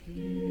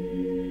Chapter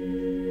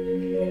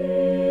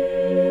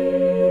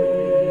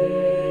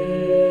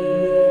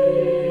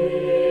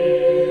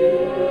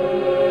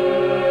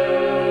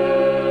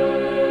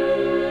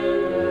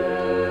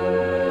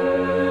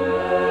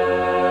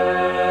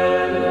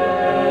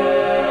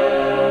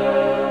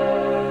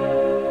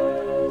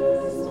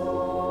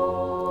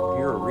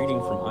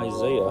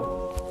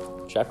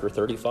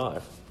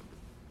 35.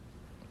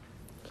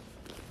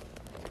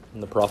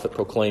 And the prophet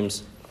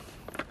proclaims,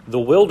 "The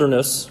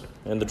wilderness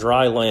and the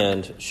dry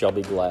land shall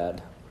be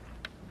glad.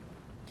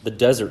 The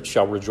desert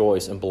shall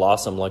rejoice and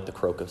blossom like the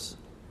crocus.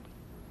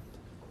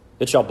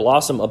 It shall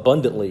blossom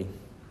abundantly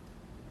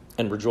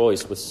and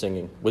rejoice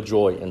with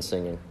joy and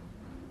singing.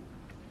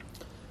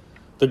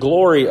 The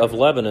glory of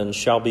Lebanon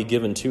shall be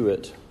given to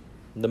it,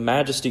 the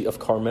majesty of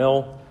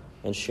Carmel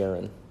and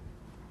Sharon.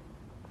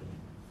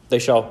 They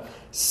shall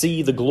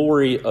see the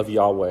glory of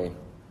Yahweh,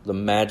 the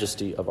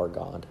majesty of our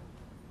God.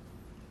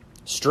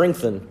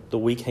 Strengthen the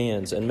weak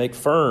hands and make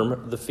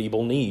firm the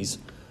feeble knees.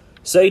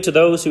 Say to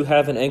those who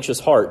have an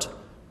anxious heart,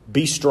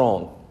 be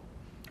strong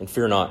and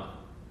fear not.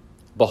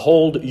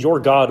 Behold, your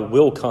God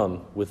will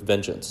come with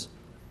vengeance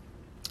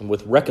and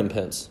with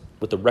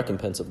the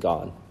recompense of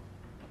God.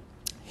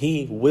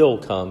 He will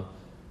come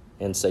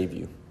and save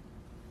you.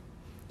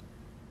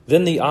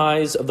 Then the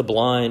eyes of the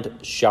blind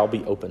shall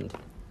be opened,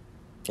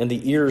 and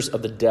the ears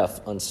of the deaf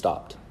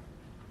unstopped.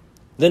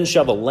 Then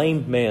shall the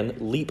lame man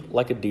leap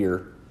like a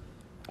deer,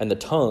 and the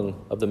tongue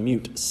of the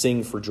mute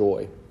sing for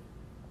joy.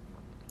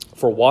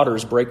 For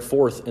waters break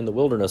forth in the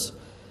wilderness,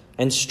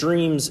 and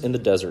streams in the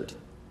desert.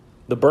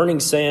 The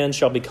burning sand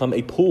shall become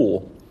a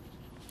pool,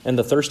 and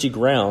the thirsty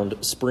ground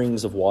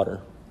springs of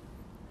water.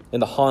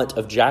 In the haunt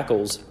of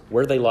jackals,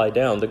 where they lie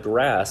down, the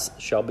grass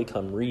shall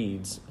become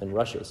reeds and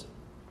rushes.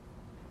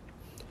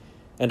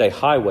 And a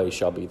highway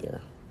shall be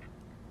there,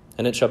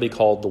 and it shall be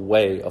called the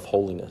way of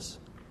holiness.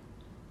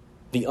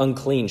 The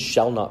unclean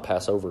shall not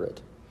pass over it.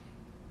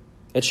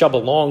 It shall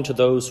belong to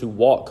those who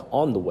walk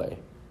on the way.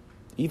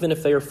 Even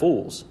if they are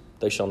fools,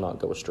 they shall not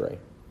go astray.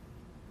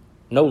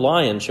 No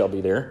lion shall be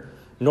there,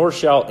 nor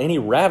shall any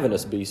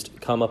ravenous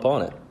beast come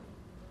upon it.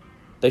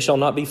 They shall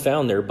not be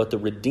found there, but the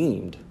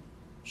redeemed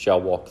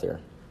shall walk there.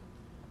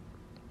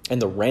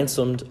 And the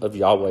ransomed of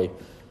Yahweh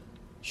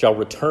shall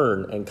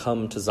return and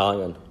come to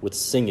Zion with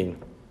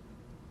singing.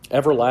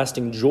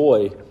 Everlasting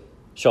joy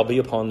shall be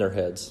upon their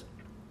heads.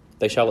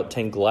 They shall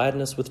obtain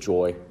gladness with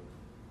joy,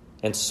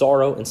 and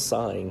sorrow and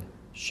sighing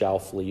shall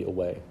flee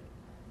away."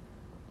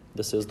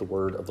 This is the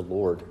word of the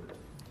Lord.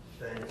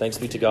 Thanks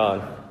be to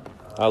God.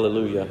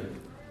 Hallelujah.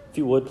 If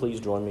you would,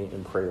 please join me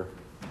in prayer.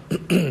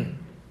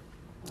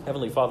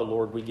 Heavenly Father,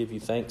 Lord, we give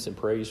you thanks and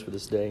praise for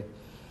this day.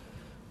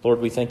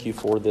 Lord, we thank you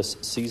for this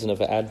season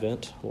of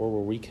Advent, Lord,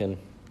 where we can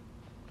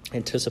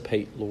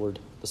anticipate, Lord,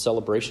 the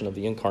celebration of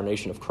the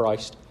incarnation of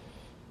Christ,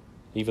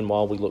 even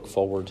while we look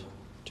forward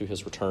to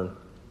his return.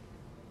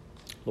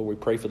 Lord, we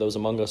pray for those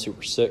among us who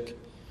are sick,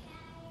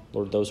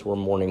 Lord, those who are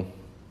mourning.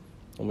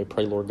 And we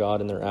pray, Lord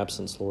God, in their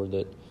absence, Lord,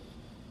 that,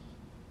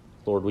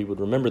 Lord, we would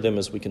remember them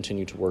as we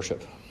continue to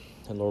worship.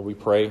 And Lord, we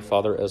pray,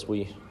 Father, as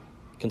we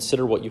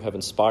consider what you have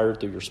inspired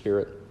through your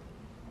Spirit,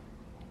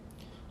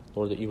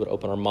 Lord, that you would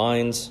open our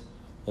minds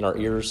and our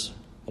ears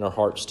and our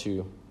hearts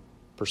to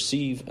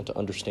perceive and to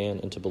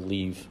understand and to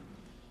believe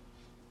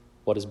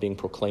what is being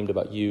proclaimed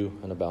about you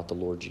and about the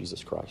Lord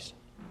Jesus Christ.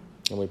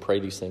 And we pray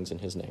these things in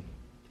his name.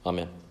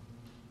 Amen.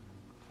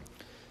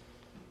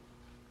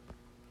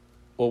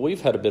 Well,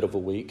 we've had a bit of a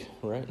week,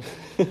 right?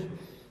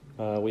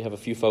 We have a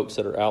few folks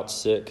that are out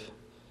sick.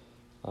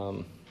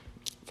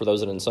 For those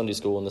that are in Sunday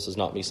school, and this is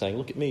not me saying,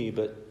 look at me,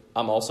 but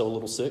I'm also a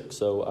little sick,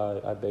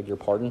 so I beg your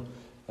pardon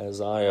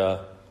as I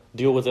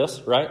deal with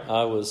this, right?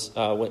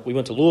 We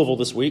went to Louisville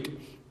this week,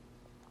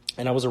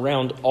 and I was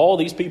around all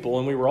these people,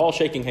 and we were all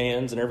shaking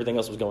hands, and everything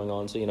else was going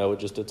on. So,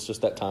 it's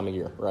just that time of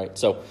year, right?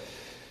 So,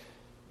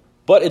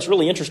 but it's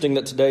really interesting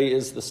that today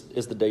is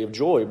the day of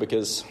joy,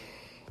 because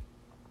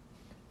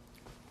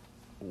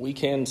we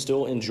can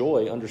still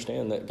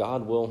understand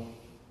that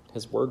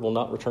his word will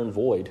not return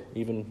void,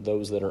 even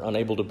those that are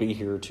unable to be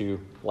here to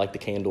light the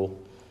candle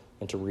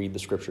and to read the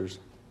scriptures.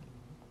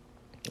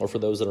 Or for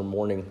those that are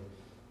mourning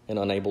and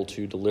unable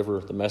to deliver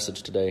the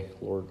message today,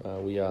 Lord,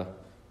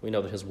 we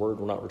know that his word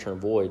will not return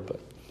void.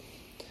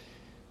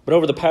 But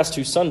over the past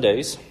 2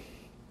 Sundays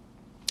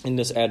in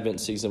this Advent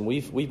season,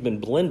 we've been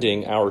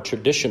blending our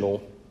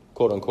traditional,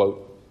 quote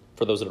unquote,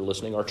 for those that are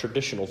listening, our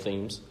traditional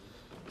themes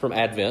from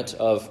Advent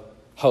of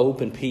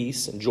hope and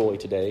peace and joy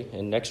today,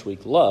 and next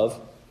week love,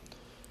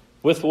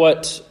 with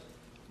what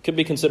could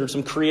be considered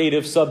some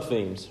creative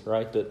sub-themes,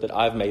 right, that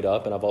I've made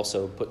up, and I've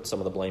also put some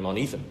of the blame on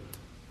Ethan.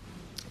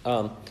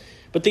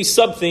 But these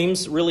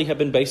sub-themes really have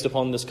been based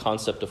upon this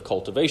concept of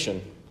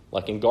cultivation,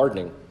 like in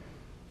gardening.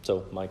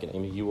 So Mike and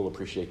Amy, you will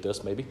appreciate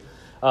this maybe.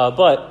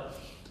 Or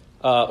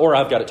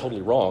I've got it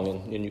totally wrong,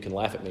 and you can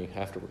laugh at me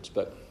afterwards.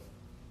 But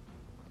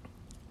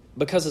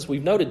because as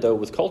we've noted, though,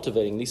 with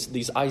cultivating,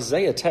 these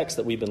Isaiah texts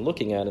that we've been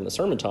looking at in the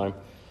sermon time,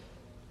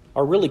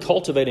 are really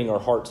cultivating our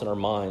hearts and our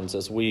minds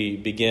as we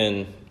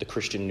begin the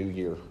Christian New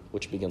Year,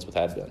 which begins with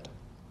Advent.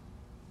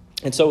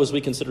 And so as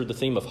we consider the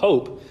theme of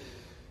hope,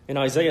 in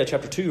Isaiah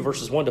chapter 2,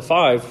 verses 1 to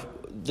 5,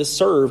 this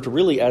served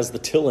really as the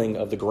tilling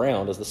of the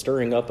ground, as the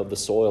stirring up of the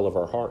soil of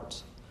our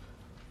hearts.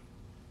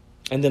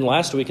 And then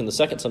last week, in the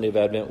second Sunday of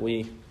Advent,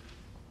 we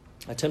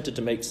attempted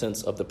to make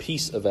sense of the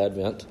peace of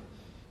Advent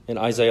in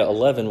Isaiah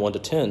 11, 1 to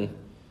 10.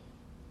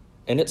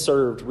 And it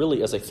served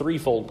really as a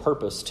threefold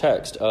purpose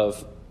text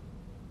of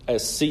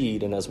as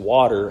seed and as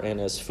water and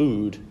as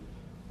food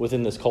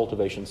within this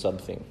cultivation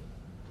sub-theme.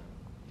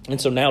 And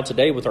so now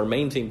today, with our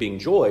main theme being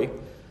joy,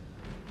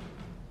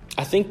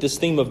 I think this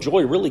theme of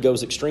joy really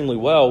goes extremely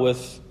well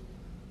with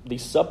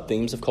these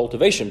sub-themes of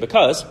cultivation,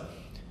 because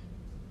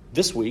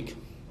this week,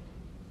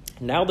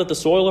 now that the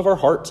soil of our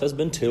hearts has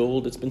been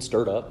tilled, it's been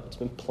stirred up, it's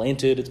been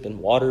planted, it's been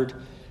watered,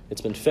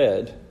 it's been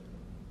fed,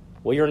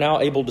 we are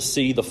now able to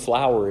see the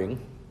flowering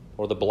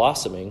or the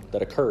blossoming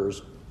that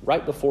occurs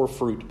right before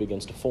fruit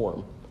begins to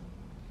form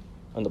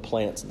on the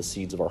plants and the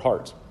seeds of our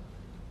hearts.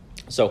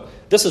 So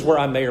this is where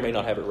I may or may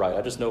not have it right.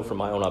 I just know from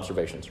my own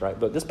observations, right?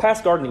 But this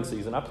past gardening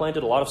season, I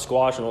planted a lot of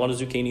squash and a lot of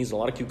zucchinis and a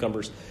lot of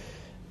cucumbers.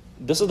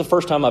 This is the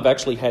first time I've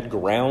actually had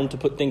ground to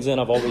put things in.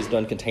 I've always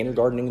done container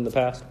gardening in the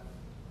past.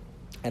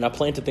 And I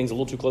planted things a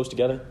little too close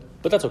together.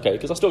 But that's okay,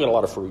 because I still got a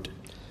lot of fruit.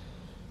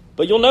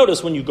 But you'll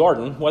notice when you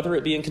garden, whether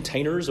it be in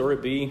containers or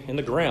it be in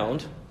the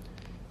ground,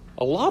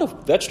 a lot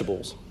of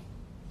vegetables,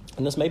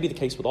 and this may be the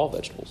case with all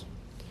vegetables,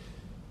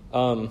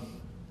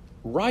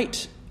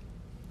 right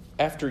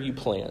after you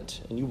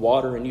plant and you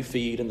water and you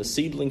feed and the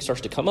seedling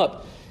starts to come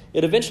up,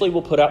 it eventually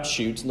will put out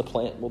shoots and the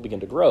plant will begin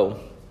to grow.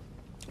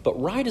 But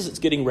right as it's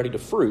getting ready to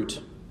fruit,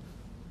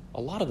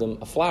 a lot of them,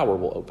 a flower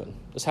will open.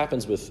 This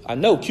happens with, I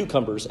know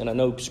cucumbers and I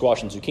know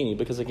squash and zucchini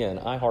because, again,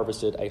 I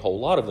harvested a whole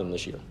lot of them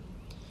this year.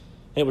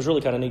 And it was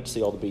really kind of neat to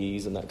see all the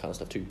bees and that kind of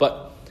stuff too.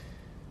 But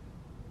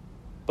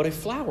a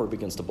flower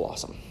begins to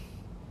blossom.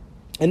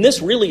 And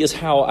this really is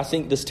how I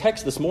think this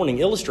text this morning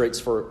illustrates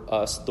for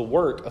us the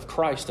work of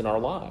Christ in our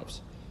lives.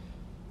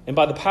 And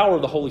by the power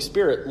of the Holy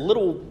Spirit,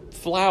 little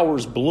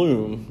flowers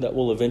bloom that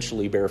will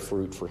eventually bear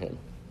fruit for him.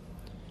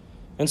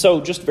 And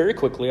so just very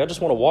quickly, I just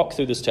want to walk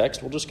through this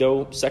text. We'll just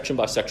go section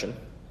by section.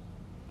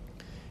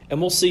 And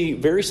we'll see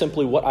very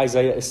simply what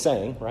Isaiah is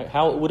saying, right?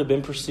 How it would have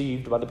been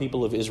perceived by the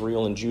people of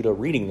Israel and Judah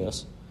reading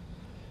this.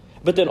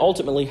 But then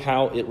ultimately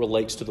how it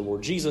relates to the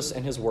Lord Jesus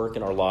and his work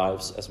in our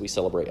lives as we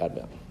celebrate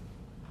Advent.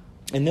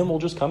 And then we'll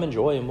just come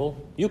enjoy and we'll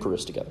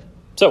Eucharist together.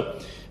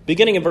 So,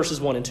 beginning in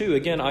verses 1 and 2,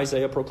 again,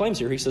 Isaiah proclaims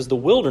here, he says, "The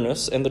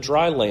wilderness and the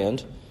dry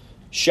land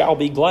shall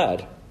be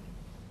glad,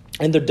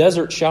 and the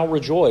desert shall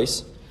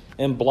rejoice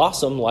and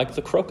blossom like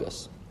the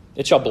crocus.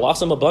 It shall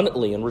blossom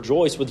abundantly and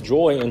rejoice with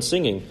joy and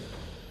singing.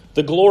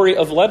 The glory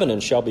of Lebanon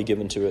shall be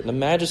given to it, and the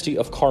majesty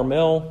of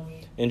Carmel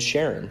and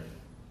Sharon.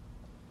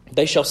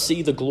 They shall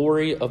see the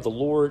glory of the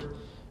Lord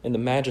and the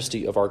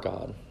majesty of our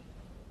God."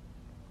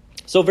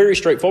 So very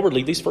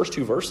straightforwardly, these first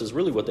two verses,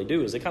 really what they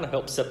do is they kind of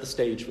help set the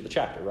stage for the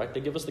chapter, right? They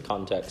give us the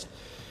context.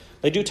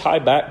 They do tie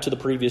back to the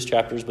previous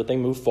chapters, but they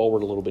move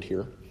forward a little bit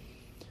here.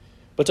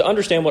 But to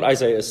understand what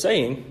Isaiah is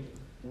saying,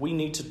 we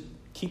need to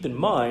keep in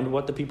mind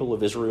what the people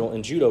of Israel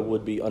and Judah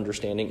would be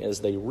understanding as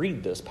they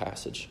read this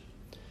passage.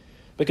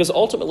 Because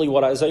ultimately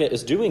what Isaiah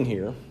is doing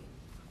here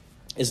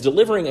is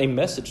delivering a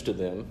message to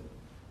them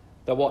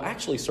that will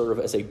actually serve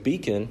as a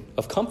beacon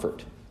of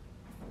comfort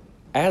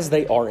as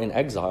they are in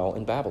exile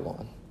in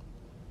Babylon.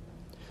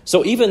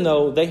 So even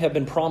though they have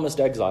been promised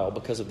exile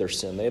because of their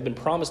sin, they have been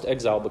promised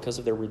exile because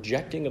of their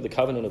rejecting of the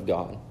covenant of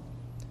God,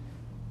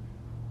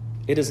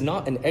 it is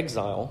not an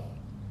exile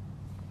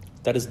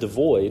that is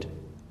devoid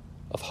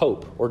of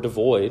hope or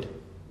devoid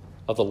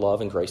of the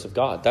love and grace of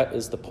God. That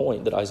is the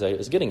point that Isaiah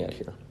is getting at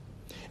here.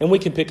 And we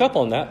can pick up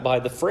on that by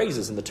the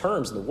phrases and the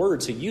terms and the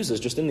words he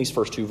uses just in these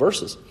first two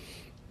verses.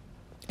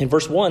 In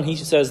verse 1, he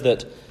says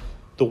that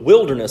the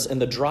wilderness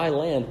and the dry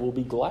land will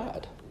be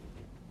glad,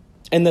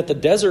 and that the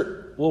desert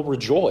will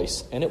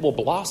rejoice, and it will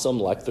blossom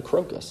like the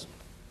crocus.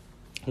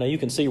 Now you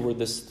can see where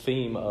this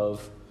theme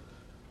of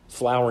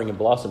flowering and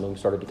blossoming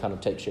started to kind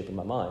of take shape in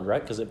my mind,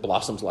 right? Because it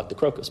blossoms like the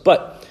crocus.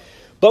 But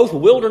both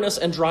wilderness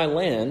and dry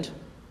land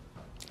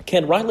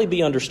can rightly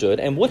be understood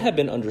and would have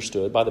been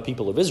understood by the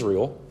people of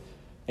Israel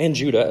and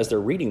Judah as they're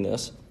reading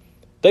this.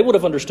 They would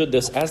have understood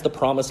this as the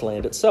promised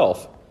land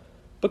itself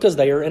because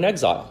they are in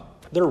exile.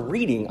 They're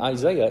reading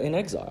Isaiah in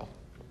exile.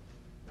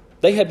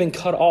 They had been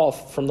cut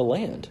off from the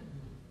land.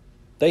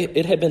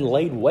 It had been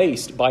laid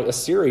waste by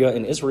Assyria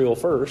and Israel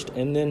first,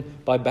 and then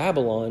by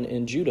Babylon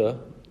and Judah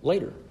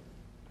later.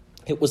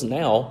 It was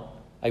now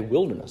a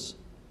wilderness.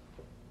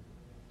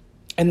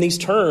 And these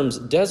terms,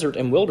 desert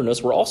and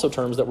wilderness, were also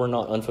terms that were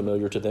not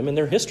unfamiliar to them in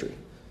their history.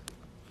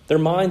 Their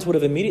minds would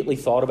have immediately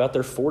thought about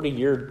their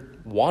 40-year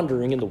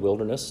wandering in the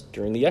wilderness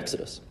during the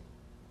Exodus.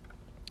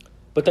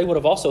 But they would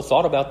have also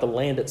thought about the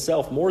land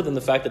itself more than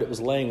the fact that it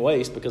was laying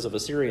waste because of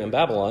Assyria and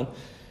Babylon.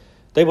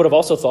 They would have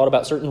also thought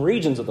about certain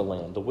regions of the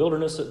land. The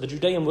wilderness, the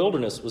Judean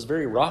wilderness was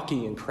very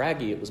rocky and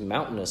craggy. It was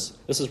mountainous.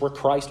 This is where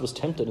Christ was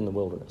tempted in the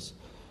wilderness.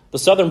 The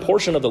southern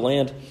portion of the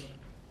land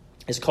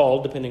is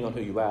called, depending on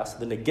who you ask,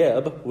 the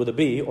Negeb with a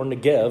B or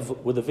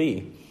Negev with a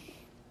V.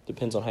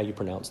 Depends on how you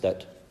pronounce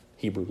that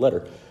Hebrew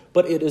letter.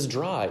 But it is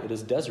dry. It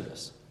is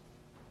desertous.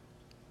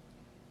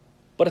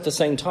 But at the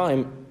same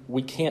time,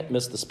 we can't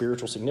miss the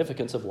spiritual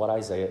significance of what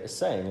Isaiah is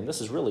saying. And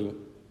this is really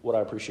what I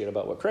appreciate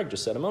about what Craig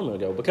just said a moment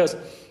ago, because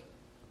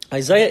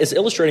Isaiah is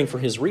illustrating for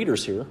his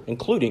readers here,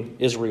 including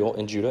Israel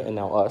and Judah and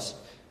now us,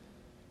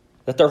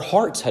 that their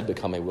hearts had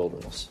become a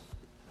wilderness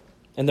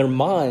and their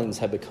minds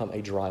had become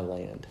a dry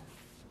land.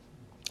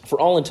 For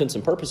all intents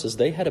and purposes,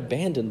 they had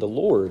abandoned the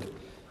Lord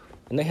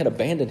and they had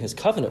abandoned his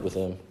covenant with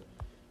him.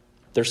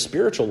 Their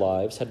spiritual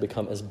lives had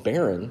become as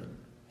barren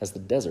as the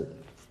desert.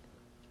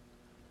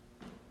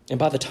 And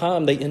by the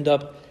time they end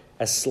up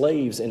as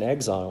slaves in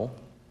exile,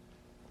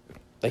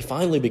 they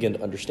finally begin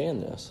to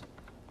understand this.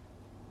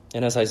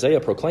 And as Isaiah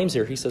proclaims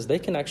here, he says they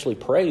can actually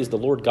praise the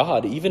Lord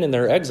God even in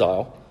their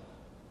exile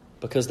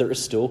because there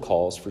is still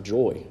cause for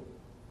joy.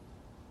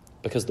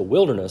 Because the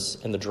wilderness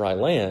and the dry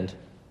land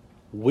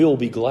will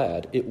be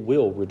glad. It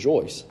will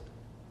rejoice.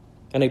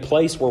 And a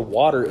place where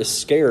water is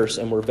scarce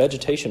and where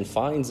vegetation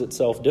finds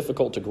itself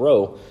difficult to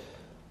grow,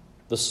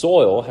 the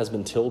soil has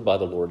been tilled by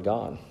the Lord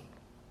God.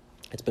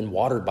 It's been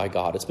watered by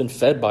God. It's been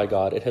fed by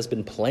God. It has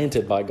been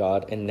planted by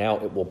God, and now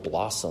it will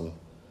blossom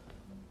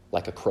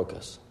like a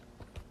crocus.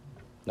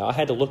 Now, I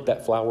had to look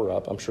that flower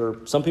up. I'm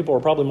sure some people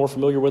are probably more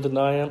familiar with it than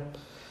I am.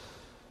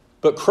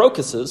 But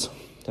crocuses,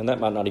 and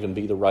that might not even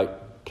be the right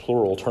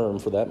plural term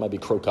for that. It might be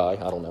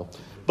croci. I don't know.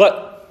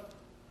 But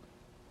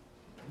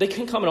they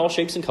can come in all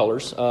shapes and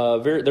colors.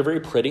 They're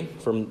very pretty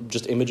from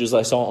just images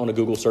I saw on a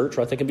Google search.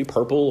 Right? They can be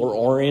purple or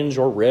orange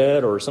or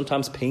red or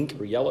sometimes pink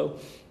or yellow.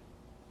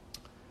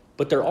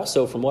 But they're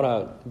also, from what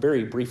I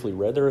very briefly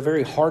read, they're a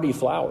very hardy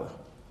flower.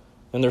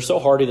 And they're so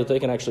hardy that they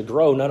can actually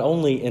grow not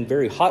only in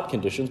very hot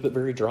conditions, but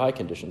very dry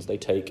conditions. They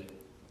take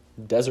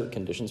desert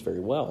conditions very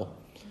well.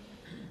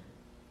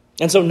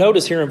 And so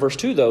notice here in verse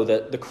 2, though,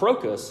 that the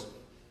crocus,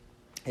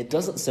 it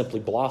doesn't simply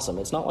blossom.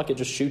 It's not like it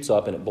just shoots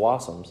up and it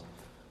blossoms.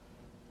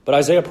 But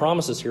Isaiah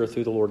promises here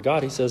through the Lord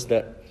God, he says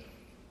that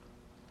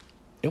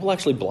it will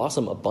actually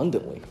blossom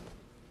abundantly.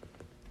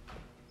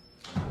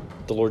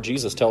 The Lord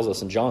Jesus tells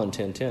us in John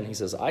 10:10, he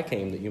says, I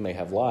came that you may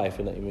have life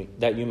and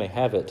that you may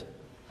have it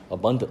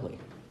abundantly.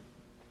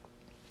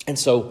 And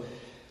so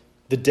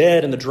the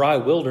dead and the dry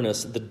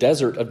wilderness, the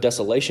desert of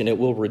desolation, it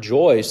will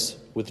rejoice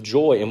with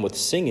joy and with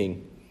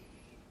singing.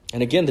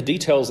 And again, the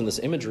details in this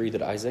imagery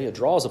that Isaiah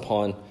draws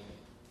upon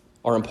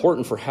are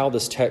important for how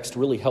this text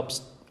really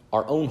helps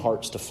our own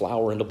hearts to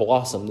flower and to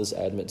blossom this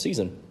Advent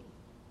season.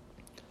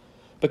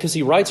 Because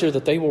he writes here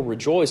that they will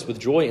rejoice with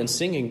joy and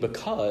singing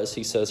because,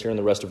 he says here in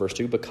the rest of verse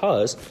 2,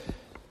 because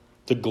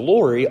the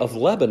glory of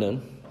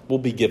Lebanon will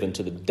be given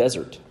to the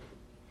desert,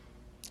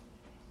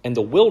 and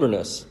the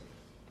wilderness,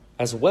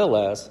 as well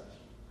as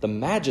the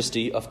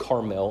majesty of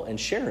Carmel and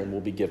Sharon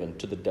will be given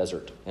to the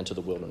desert and to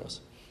the wilderness.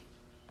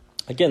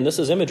 Again, this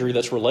is imagery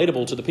that's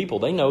relatable to the people.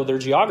 They know their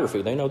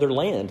geography. They know their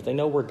land. They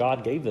know where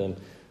God gave them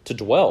to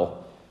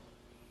dwell.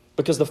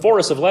 Because the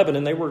forests of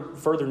Lebanon, they were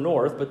further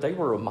north, but they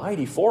were a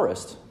mighty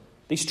forest.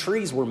 These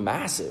trees were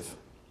massive.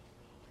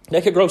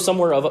 They could grow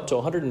somewhere of up to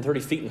 130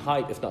 feet in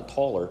height, if not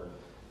taller,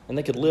 and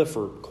they could live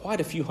for quite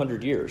a few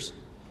hundred years.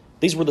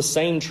 These were the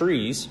same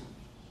trees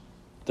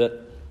that,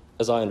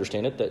 as I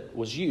understand it, that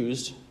was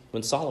used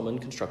when Solomon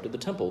constructed the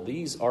temple.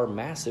 These are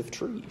massive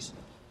trees.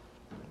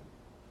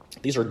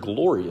 These are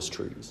glorious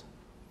trees.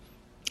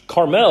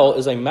 Carmel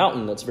is a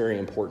mountain that's very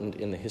important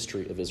in the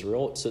history of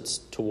Israel. It sits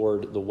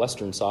toward the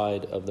western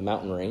side of the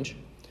mountain range.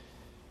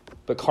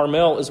 But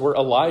Carmel is where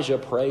Elijah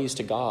prays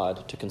to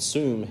God to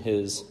consume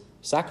his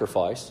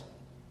sacrifice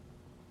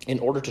in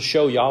order to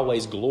show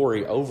Yahweh's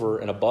glory over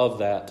and above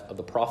that of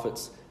the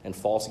prophets and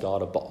false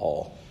god of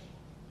Baal.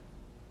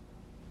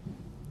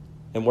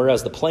 And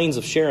whereas the plains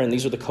of Sharon,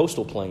 these are the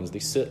coastal plains. They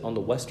sit on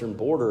the western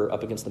border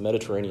up against the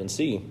Mediterranean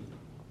Sea.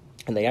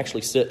 And they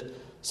actually sit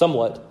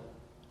somewhat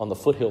on the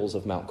foothills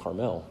of Mount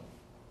Carmel.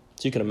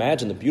 So you can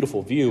imagine the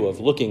beautiful view of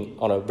looking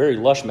on a very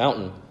lush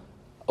mountain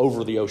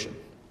over the ocean.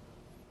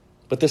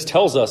 But this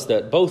tells us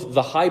that both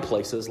the high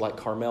places like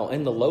Carmel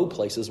and the low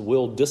places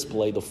will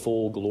display the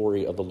full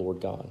glory of the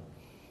Lord God.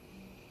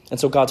 And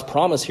so God's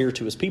promise here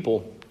to his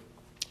people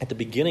at the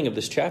beginning of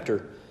this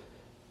chapter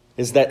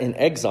is that in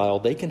exile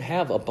they can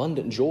have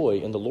abundant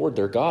joy in the Lord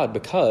their God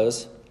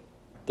because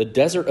the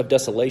desert of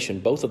desolation,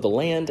 both of the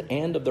land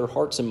and of their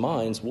hearts and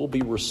minds, will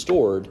be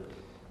restored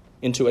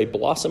into a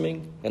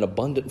blossoming and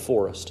abundant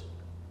forest.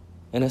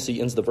 And as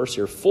he ends the verse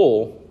here,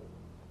 full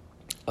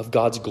of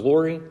God's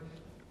glory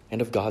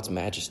and of God's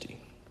majesty.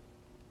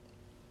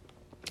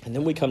 And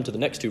then we come to the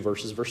next two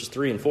verses, verses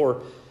 3 and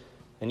 4,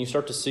 and you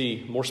start to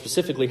see more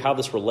specifically how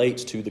this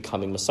relates to the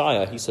coming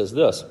Messiah. He says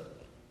this.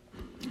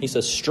 He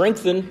says,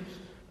 strengthen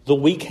the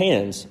weak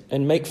hands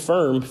and make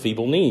firm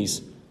feeble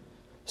knees.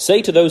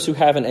 Say to those who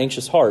have an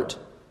anxious heart,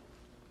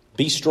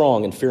 be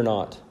strong and fear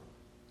not.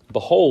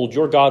 Behold,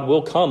 your God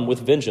will come with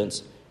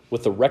vengeance,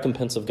 with the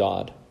recompense of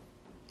God.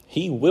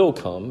 He will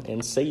come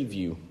and save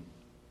you.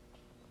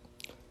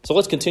 So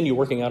let's continue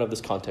working out of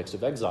this context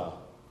of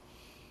exile.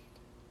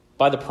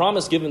 By the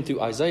promise given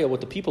through Isaiah,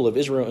 what the people of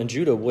Israel and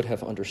Judah would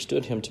have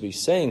understood him to be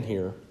saying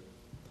here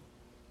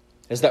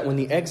is that when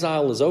the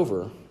exile is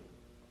over,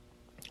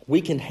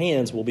 weakened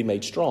hands will be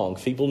made strong.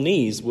 Feeble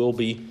knees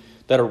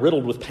that are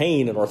riddled with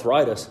pain and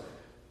arthritis,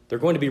 they're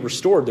going to be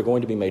restored. They're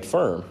going to be made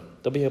firm.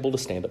 They'll be able to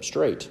stand up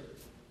straight.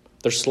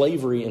 Their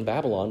slavery in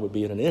Babylon would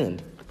be at an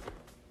end.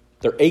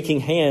 Their aching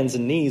hands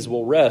and knees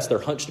will rest. Their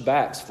hunched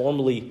backs,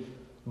 formerly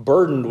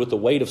burdened with the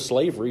weight of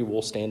slavery,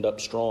 will stand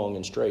up strong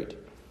and straight.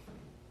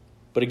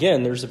 But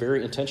again, there's a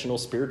very intentional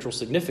spiritual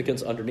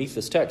significance underneath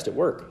this text at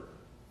work.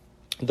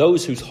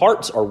 Those whose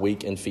hearts are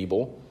weak and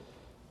feeble,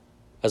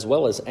 as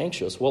well as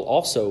anxious, will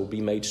also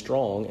be made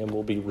strong and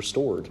will be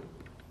restored.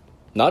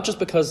 Not just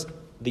because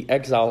the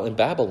exile in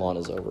Babylon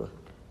is over,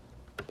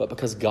 but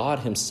because God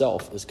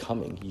himself is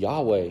coming.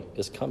 Yahweh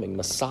is coming.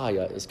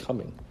 Messiah is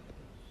coming.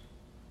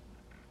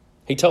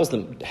 He tells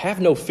them, have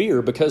no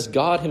fear, because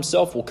God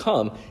himself will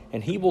come,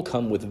 and he will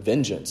come with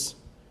vengeance,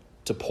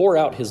 to pour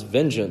out his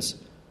vengeance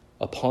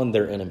upon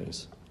their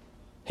enemies.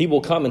 He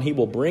will come and he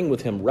will bring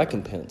with him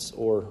recompense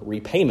or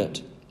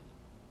repayment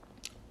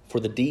for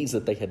the deeds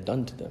that they had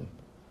done to them.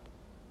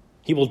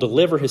 He will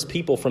deliver his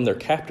people from their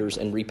captors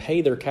and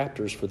repay their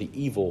captors for the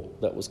evil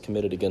that was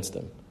committed against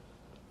them.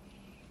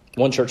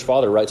 One church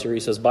father writes here, he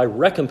says, by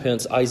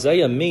recompense,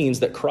 Isaiah means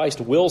that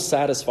Christ will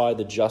satisfy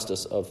the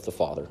justice of the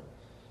Father.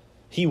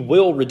 He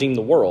will redeem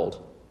the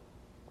world,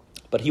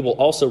 but he will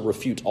also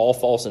refute all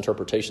false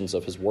interpretations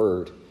of his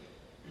word,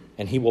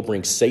 and he will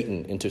bring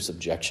Satan into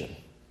subjection.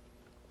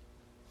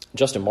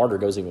 Justin Martyr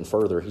goes even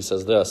further. He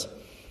says this.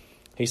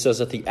 He says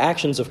that the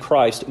actions of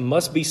Christ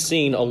must be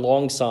seen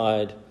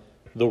alongside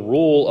the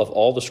rule of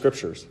all the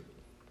Scriptures.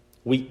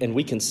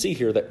 We can see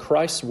here that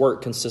Christ's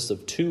work consists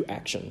of two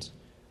actions.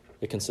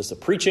 It consists of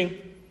preaching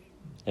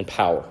and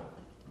power.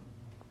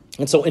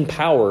 And so in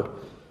power,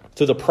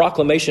 through the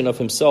proclamation of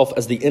himself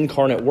as the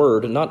incarnate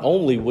Word, not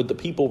only would the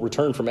people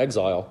return from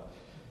exile,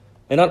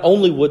 and not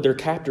only would their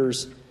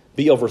captors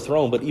be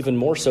overthrown, but even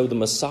more so, the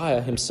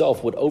Messiah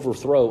himself would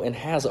overthrow and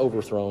has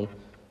overthrown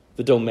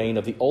the domain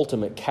of the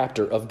ultimate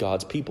captor of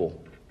God's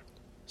people,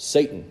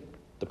 Satan,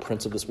 the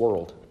prince of this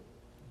world.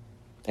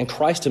 And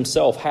Christ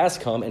himself has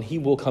come, and he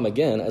will come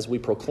again, as we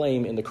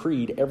proclaim in the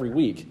Creed every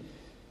week.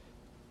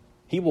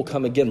 He will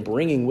come again,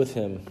 bringing with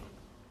him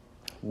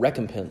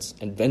recompense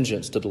and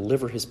vengeance to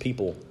deliver his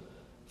people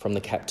from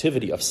the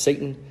captivity of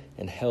Satan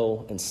and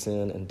hell and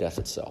sin and death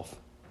itself.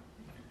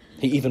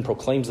 He even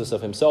proclaims this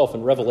of himself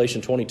in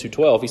Revelation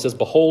 22:12. He says,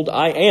 behold,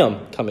 I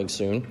am coming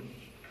soon,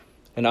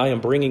 and I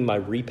am bringing my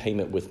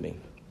repayment with me.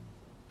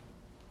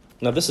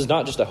 Now, this is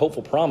not just a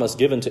hopeful promise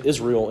given to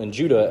Israel and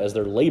Judah as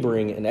they're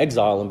laboring in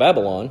exile in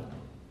Babylon,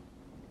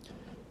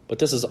 but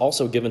this is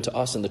also given to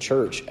us in the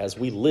church as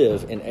we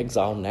live in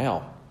exile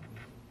now.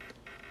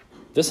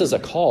 This is a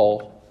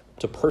call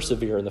to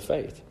persevere in the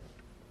faith.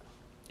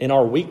 In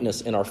our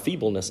weakness, in our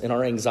feebleness, in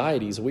our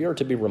anxieties, we are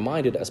to be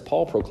reminded, as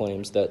Paul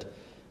proclaims, that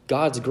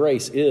God's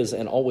grace is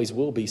and always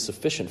will be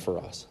sufficient for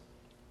us,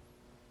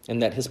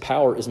 and that his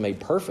power is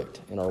made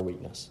perfect in our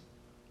weakness.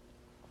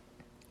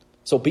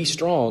 So be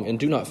strong and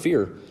do not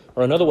fear.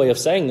 Or another way of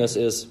saying this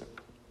is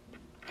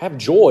have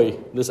joy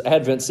this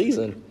Advent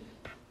season.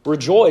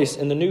 Rejoice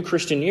in the new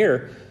Christian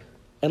year,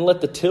 and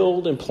let the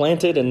tilled and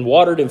planted and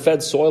watered and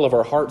fed soil of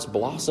our hearts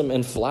blossom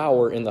and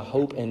flower in the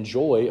hope and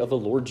joy of the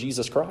Lord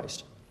Jesus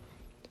Christ.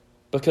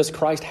 Because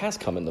Christ has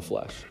come in the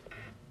flesh,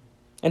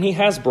 and he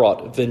has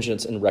brought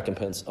vengeance and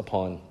recompense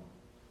upon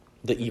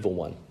the evil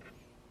one.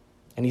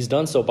 And he's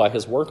done so by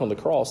his work on the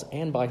cross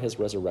and by his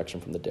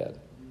resurrection from the dead.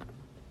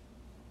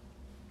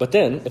 But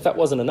then, if that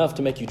wasn't enough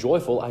to make you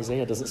joyful,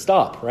 Isaiah doesn't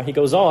stop, right? He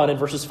goes on in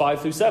verses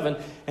 5 through 7,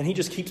 and he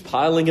just keeps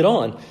piling it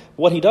on.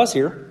 What he does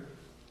here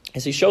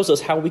is he shows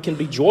us how we can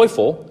be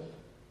joyful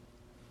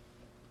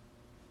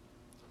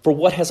for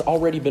what has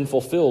already been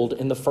fulfilled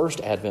in the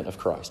first advent of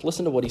Christ.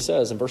 Listen to what he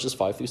says in verses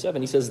 5 through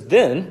 7. He says,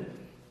 then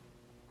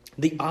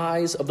the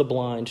eyes of the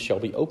blind shall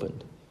be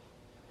opened,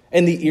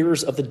 and the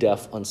ears of the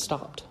deaf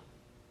unstopped.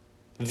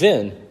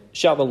 Then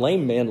shall the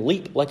lame man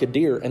leap like a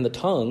deer, and the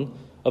tongue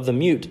of the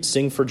mute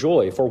sing for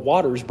joy. For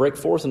waters break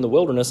forth in the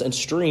wilderness, and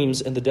streams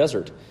in the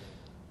desert.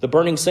 The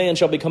burning sand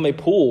shall become a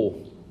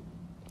pool,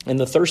 and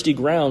the thirsty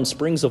ground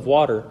springs of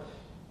water.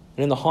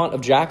 And in the haunt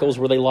of jackals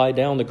where they lie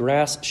down, the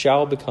grass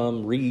shall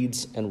become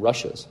reeds and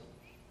rushes.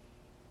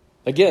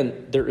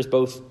 Again, there is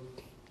both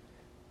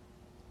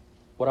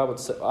what I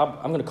would say,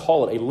 I'm going to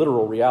call it a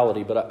literal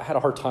reality, but I had a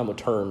hard time with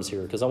terms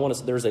here because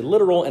there's a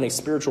literal and a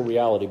spiritual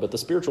reality, but the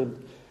spiritual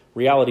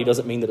reality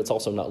doesn't mean that it's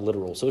also not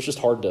literal. So it's just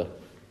hard to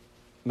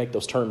make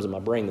those terms in my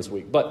brain this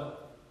week.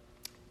 But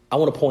I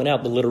want to point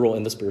out the literal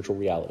and the spiritual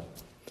reality.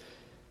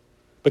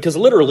 Because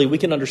literally, we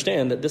can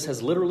understand that this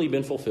has literally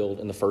been fulfilled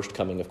in the first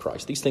coming of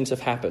Christ. These things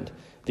have happened.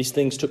 These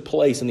things took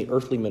place in the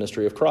earthly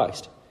ministry of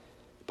Christ.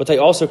 But they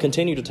also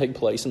continue to take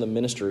place in the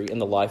ministry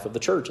and the life of the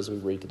church as we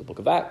read through the book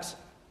of Acts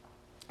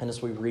and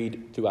as we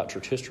read throughout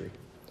church history.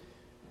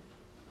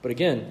 But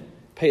again,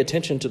 pay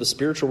attention to the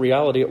spiritual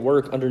reality at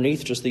work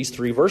underneath just these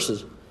three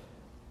verses.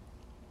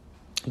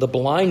 The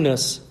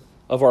blindness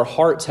of our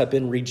hearts have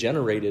been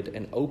regenerated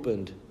and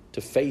opened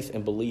to faith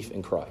and belief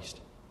in Christ.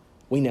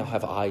 We now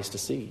have eyes to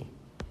see.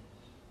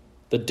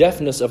 The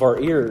deafness of our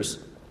ears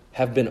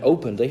have been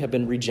opened. They have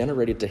been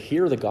regenerated to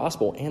hear the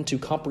gospel and to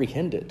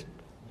comprehend it.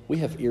 We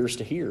have ears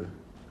to hear.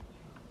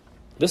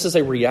 This is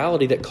a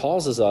reality that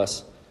causes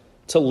us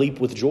to leap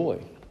with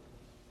joy.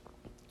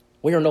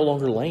 We are no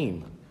longer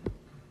lame,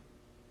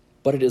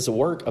 but it is a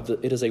work of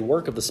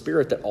the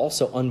Spirit that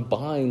also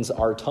unbinds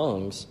our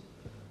tongues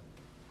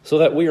so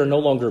that we are no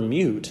longer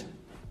mute,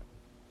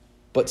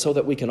 but so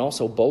that we can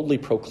also boldly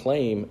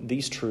proclaim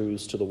these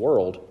truths to the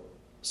world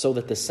so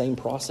that the same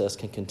process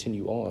can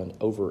continue on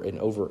over and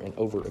over and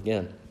over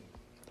again.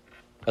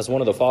 As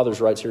one of the fathers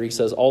writes here, he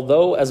says,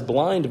 although as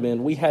blind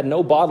men we had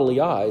no bodily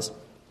eyes,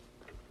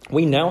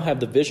 we now have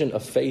the vision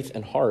of faith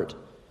and heart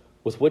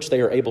with which they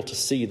are able to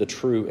see the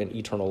true and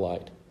eternal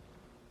light,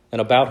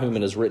 and about whom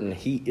it is written,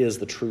 he is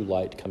the true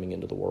light coming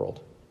into the world.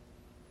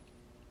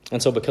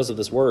 And so because of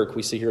this work,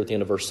 we see here at the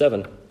end of verse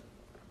 7,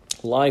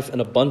 life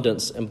and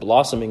abundance and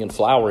blossoming and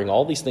flowering,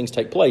 all these things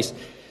take place.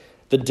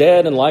 The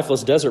dead and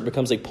lifeless desert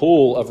becomes a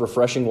pool of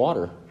refreshing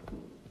water.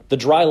 The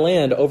dry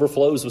land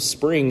overflows with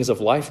springs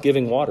of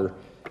life-giving water.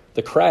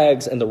 The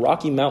crags and the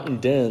rocky mountain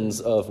dens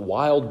of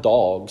wild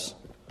dogs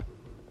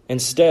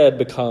instead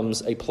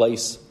becomes a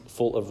place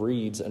full of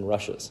reeds and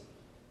rushes.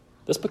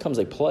 This becomes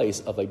a place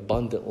of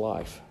abundant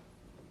life.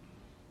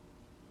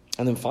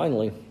 And then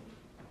finally,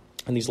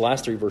 in these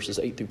last three verses,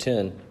 8 through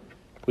 10,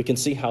 we can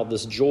see how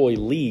this joy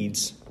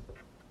leads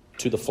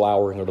to the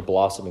flowering or the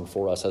blossoming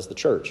for us as the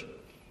church.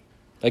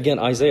 Again,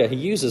 Isaiah, he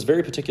uses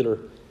very particular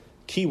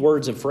key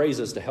words and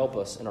phrases to help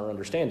us in our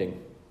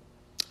understanding.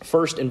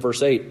 First, in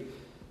verse 8,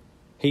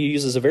 he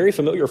uses a very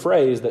familiar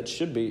phrase that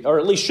should be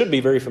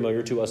very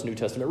familiar to us New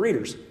Testament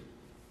readers.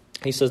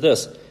 He says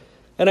this,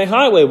 and a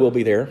highway will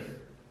be there,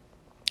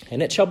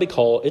 and it shall be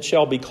called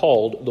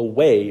the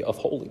way of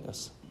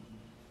holiness.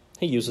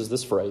 He uses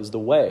this phrase, the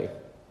way.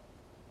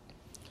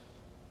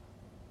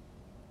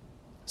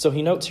 So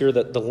he notes here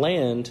that the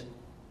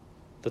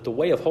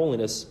way of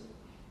holiness,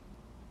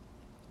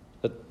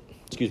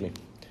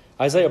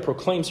 Isaiah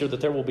proclaims here that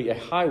there will be a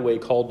highway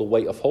called the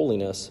way of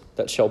holiness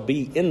that shall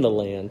be in the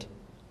land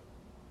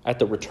at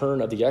the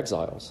return of the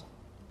exiles,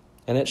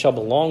 and it shall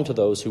belong to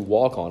those who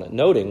walk on it,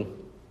 noting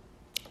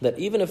that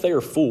even if they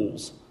are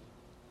fools,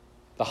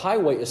 the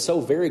highway is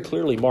so very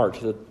clearly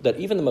marked that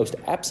even the most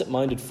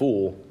absent-minded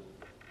fool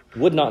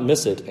would not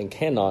miss it and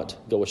cannot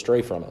go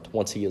astray from it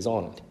once he is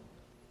on it.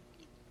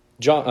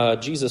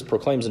 Jesus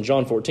proclaims in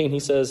John 14, he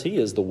says, he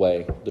is the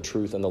way, the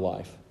truth, and the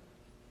life.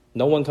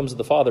 No one comes to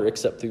the Father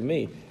except through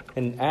me.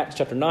 In Acts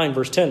chapter 9,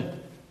 verse 10,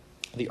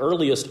 the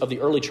earliest of the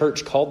early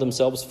church called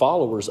themselves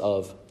followers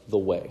of the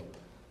way.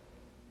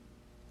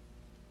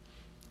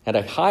 And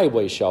a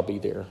highway shall be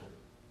there,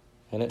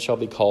 and it shall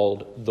be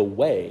called the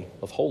way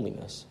of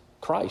holiness.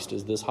 Christ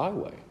is this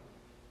highway.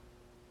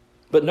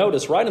 But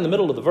notice, right in the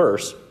middle of the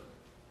verse,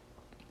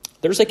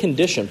 there's a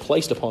condition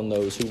placed upon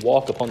those who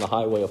walk upon the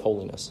highway of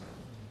holiness.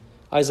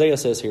 Isaiah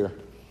says here,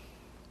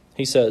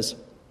 he says,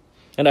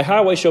 and a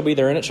highway shall be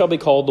there, and it shall be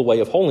called the way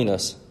of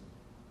holiness,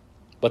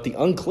 but the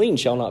unclean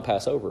shall not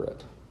pass over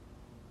it.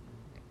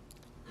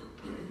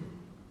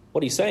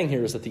 What he's saying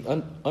here is that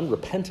the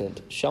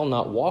unrepentant shall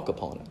not walk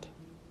upon it.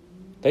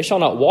 They shall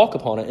not walk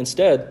upon it.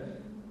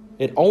 Instead,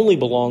 it only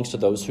belongs to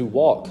those who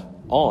walk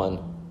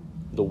on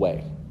the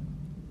way.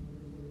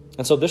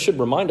 And so this should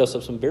remind us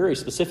of some very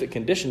specific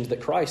conditions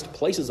that Christ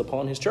places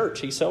upon his church.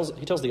 He tells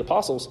the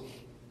apostles,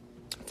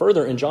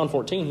 further in John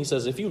 14, he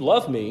says, if you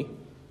love me,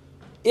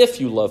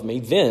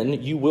 then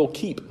you will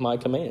keep my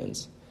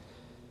commands.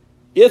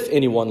 If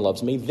anyone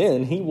loves me,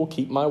 then he will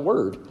keep my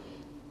word.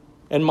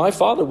 And my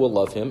Father will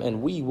love him,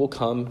 and we will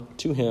come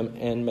to him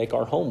and make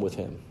our home with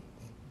him.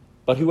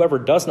 But whoever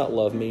does not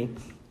love me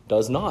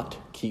does not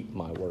keep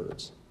my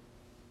words.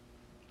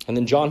 And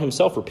then John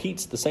himself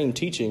repeats the same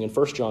teaching in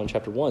 1 John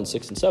chapter 1,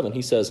 6 and 7.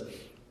 He says,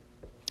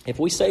 if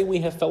we say we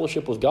have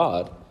fellowship with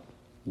God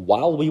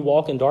while we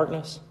walk in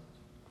darkness,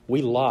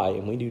 we lie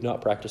and we do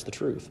not practice the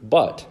truth.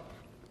 But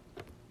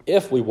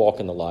if we walk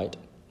in the light,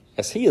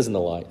 as he is in the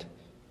light,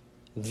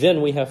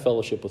 then we have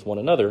fellowship with one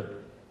another,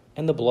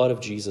 and the blood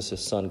of Jesus,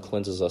 his Son,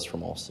 cleanses us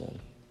from all sin.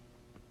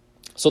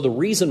 So the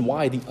reason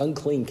why the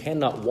unclean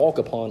cannot walk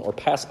upon or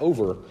pass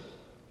over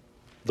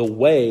the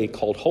way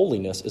called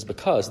holiness is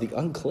because the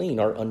unclean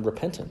are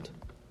unrepentant.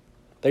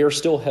 They are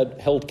still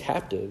held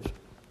captive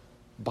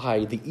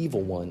by the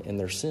evil one and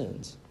their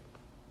sins.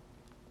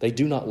 They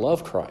do not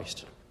love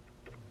Christ.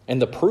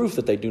 And the proof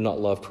that they do not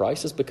love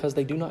Christ is because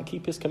they do not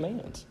keep his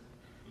commands.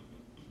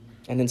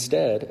 And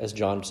instead, as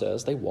John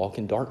says, they walk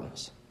in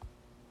darkness.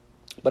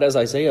 But as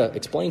Isaiah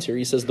explains here,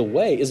 he says the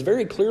way is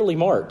very clearly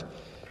marked.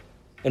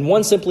 And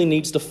one simply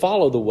needs to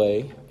follow the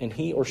way, and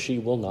he or she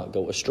will not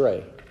go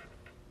astray.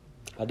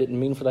 I didn't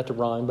mean for that to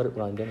rhyme, but it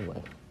rhymed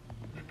anyway.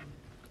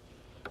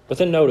 But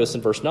then notice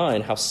in verse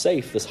 9 how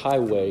safe this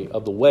highway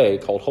of the way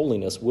called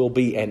holiness will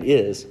be and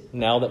is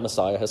now that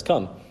Messiah has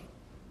come.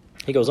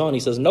 He goes on, he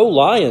says, no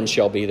lion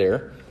shall be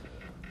there,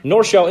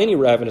 nor shall any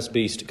ravenous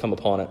beast come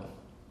upon it.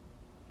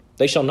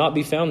 They shall not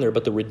be found there,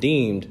 but the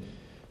redeemed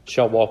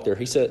shall walk there.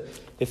 He said,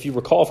 if you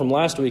recall from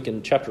last week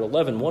in chapter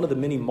 11, one of the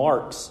many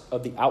marks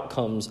of the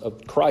outcomes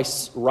of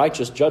Christ's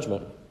righteous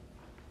judgment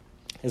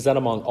is that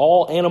among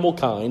all animal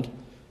kind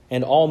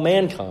and all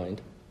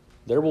mankind,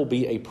 there will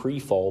be a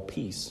pre-fall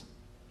peace.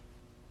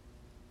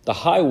 The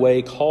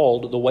highway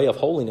called the way of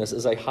holiness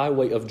is a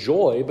highway of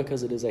joy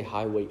because it is a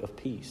highway of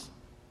peace.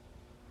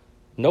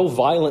 No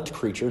violent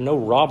creature, no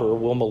robber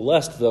will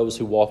molest those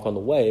who walk on the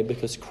way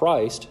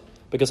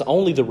because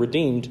only the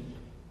redeemed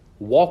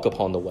walk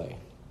upon the way.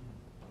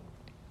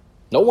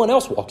 No one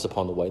else walks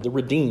upon the way. The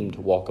redeemed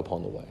walk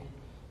upon the way.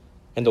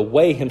 And the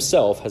way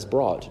himself has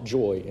brought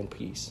joy and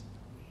peace.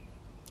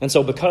 And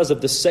so because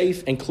of the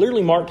safe and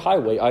clearly marked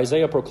highway,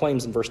 Isaiah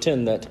proclaims in verse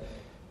 10 that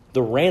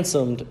the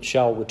ransomed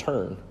shall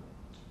return.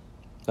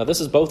 Now this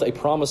is both a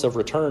promise of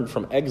return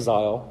from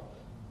exile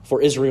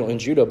for Israel and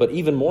Judah, but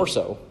even more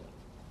so,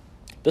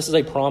 this is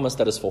a promise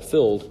that is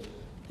fulfilled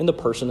in the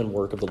person and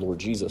work of the Lord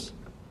Jesus,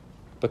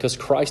 because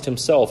Christ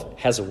himself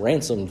has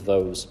ransomed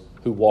those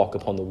who walk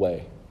upon the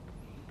way.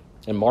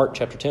 In Mark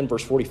chapter 10,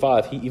 verse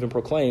 45, he even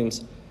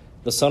proclaims,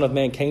 the Son of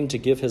Man came to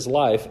give his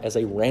life as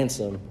a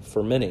ransom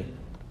for many.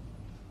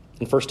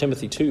 In 1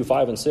 Timothy 2,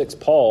 5 and 6,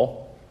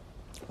 Paul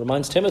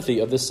reminds Timothy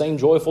of this same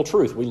joyful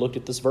truth. We looked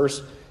at this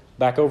verse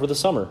back over the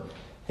summer.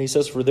 He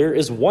says, for there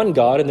is one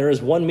God and there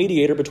is one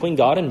mediator between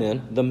God and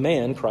men, the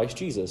man Christ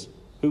Jesus,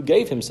 who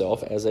gave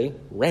himself as a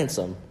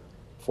ransom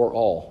for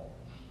all.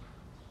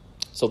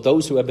 So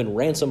those who have been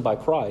ransomed by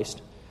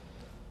Christ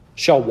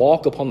shall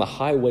walk upon the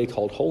highway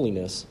called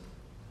holiness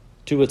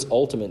to its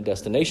ultimate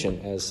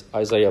destination, as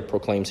Isaiah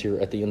proclaims here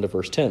at the end of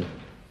verse 10.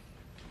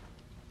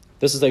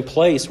 This is a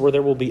place where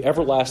there will be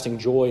everlasting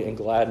joy and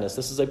gladness.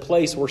 This is a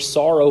place where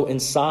sorrow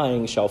and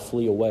sighing shall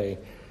flee away.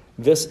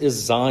 This is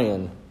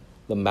Zion,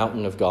 the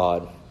mountain of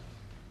God,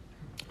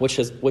 which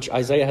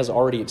Isaiah has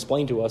already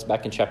explained to us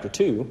back in chapter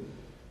 2,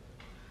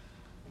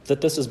 that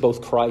this is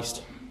both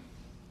Christ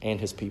and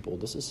his people.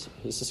 This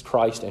is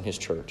Christ and his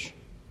church.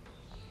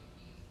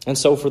 And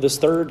so for this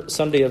third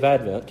Sunday of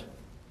Advent,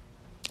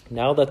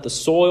 now that the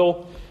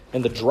soil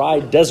and the dry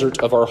desert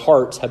of our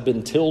hearts have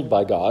been tilled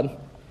by God,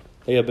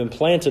 they have been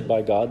planted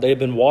by God, they have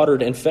been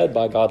watered and fed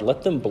by God,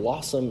 let them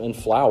blossom and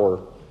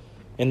flower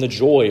in the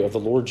joy of the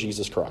Lord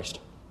Jesus Christ.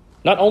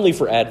 Not only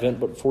for Advent,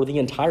 but for the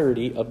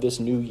entirety of this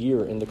new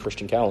year in the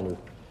Christian calendar.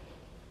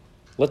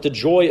 Let the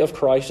joy of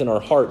Christ in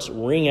our hearts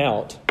ring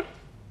out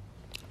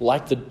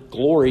like the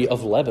glory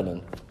of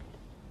Lebanon,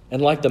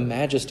 and like the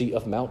majesty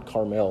of Mount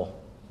Carmel,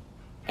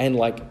 and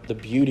like the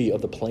beauty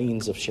of the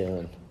plains of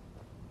Sharon.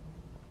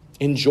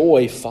 In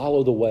joy,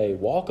 follow the way,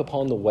 walk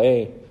upon the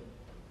way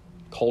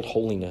called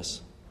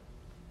holiness,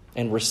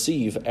 and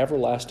receive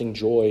everlasting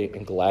joy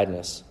and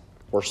gladness,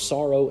 where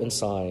sorrow and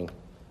sighing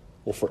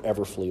will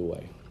forever flee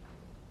away.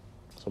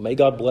 So may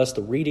God bless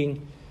the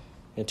reading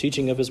and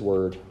teaching of his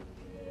word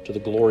to the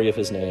glory of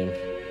his name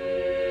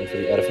and for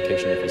the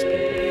edification of his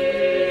people.